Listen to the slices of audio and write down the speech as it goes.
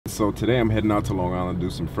So today I'm heading out to Long Island to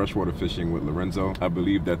do some freshwater fishing with Lorenzo. I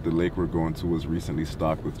believe that the lake we're going to was recently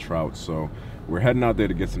stocked with trout, so we're heading out there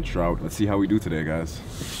to get some trout. Let's see how we do today, guys.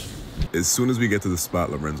 As soon as we get to the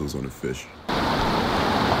spot, Lorenzo's on a fish.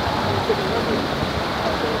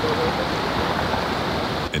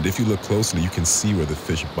 And if you look closely, you can see where the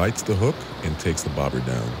fish bites the hook and takes the bobber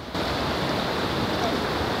down.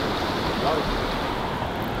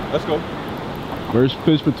 Let's go. First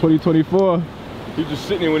fish for 2024. He's just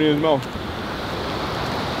sitting there with it in his mouth.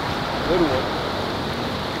 Little one.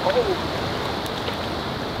 Oh.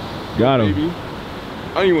 Got him. Baby.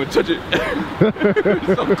 I don't even want to touch it. It's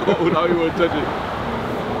so cold, I don't even want to touch it.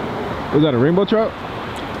 Was that a rainbow trout?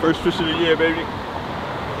 First fish of the year, baby.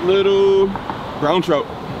 Little brown trout.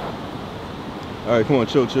 All right, come on,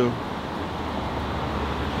 chill.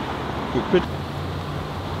 Good pitch.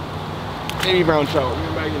 Baby brown trout.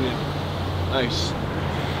 We're back in there. Nice.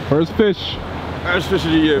 First fish. First fish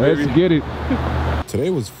of the year, baby. Let's get it. Today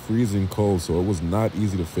was freezing cold, so it was not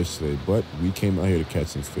easy to fish today, but we came out here to catch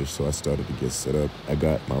some fish, so I started to get set up. I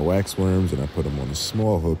got my wax worms and I put them on a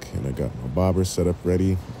small hook, and I got my bobber set up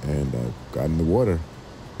ready, and I got in the water.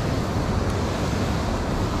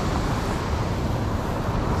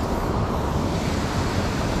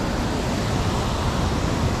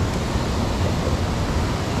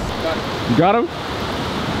 You got him?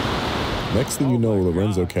 Next thing you know,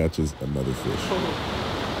 Lorenzo catches another fish.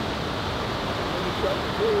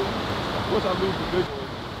 Once I lose the big one,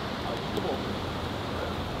 come on.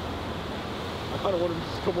 I kind of want him to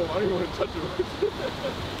just come on. I don't even want to touch him.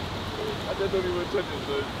 I just don't even want to touch him,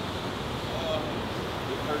 but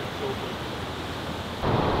it hurts so much.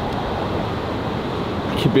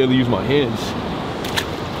 I can barely use my hands.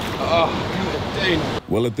 Oh, dang.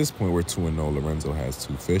 Well, at this point, we're 2-0. Lorenzo has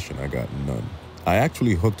 2 fish, and I got none. I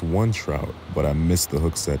actually hooked 1 trout, but I missed the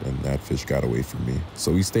hook set and that fish got away from me.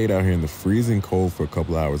 So we stayed out here in the freezing cold for a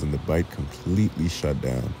couple hours and the bite completely shut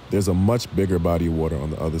down. There's a much bigger body of water on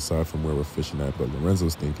the other side from where we're fishing at, but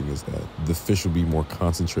Lorenzo's thinking is that the fish will be more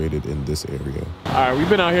concentrated in this area. All right, we've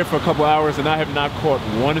been out here for a couple hours and I have not caught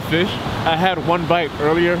 1 fish. I had 1 bite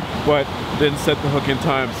earlier, but didn't set the hook in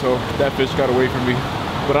time, so that fish got away from me.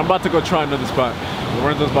 But I'm about to go try another spot.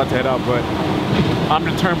 Lorenzo's about to head out, but I'm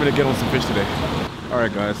determined to get on some fish today. All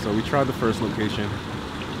right, guys, so we tried the first location.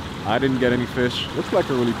 I didn't get any fish. Looks like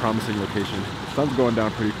a really promising location. The sun's going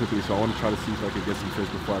down pretty quickly, so I want to try to see if I can get some fish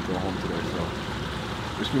before I go home today.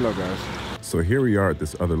 So wish me luck, guys. So here we are at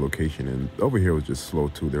this other location, and over here was just slow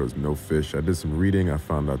too. There was no fish. I did some reading. I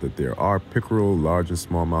found out that there are pickerel, large and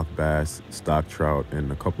smallmouth bass, stock trout, and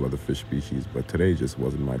a couple other fish species, but today just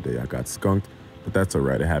wasn't my day. I got skunked. But that's all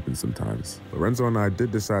right, it happens sometimes. Lorenzo and I did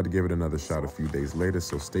decide to give it another shot a few days later,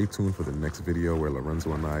 so stay tuned for the next video where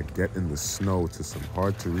Lorenzo and I get in the snow to some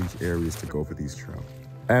hard to reach areas to go for these trout.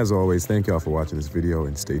 As always, thank y'all for watching this video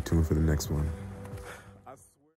and stay tuned for the next one.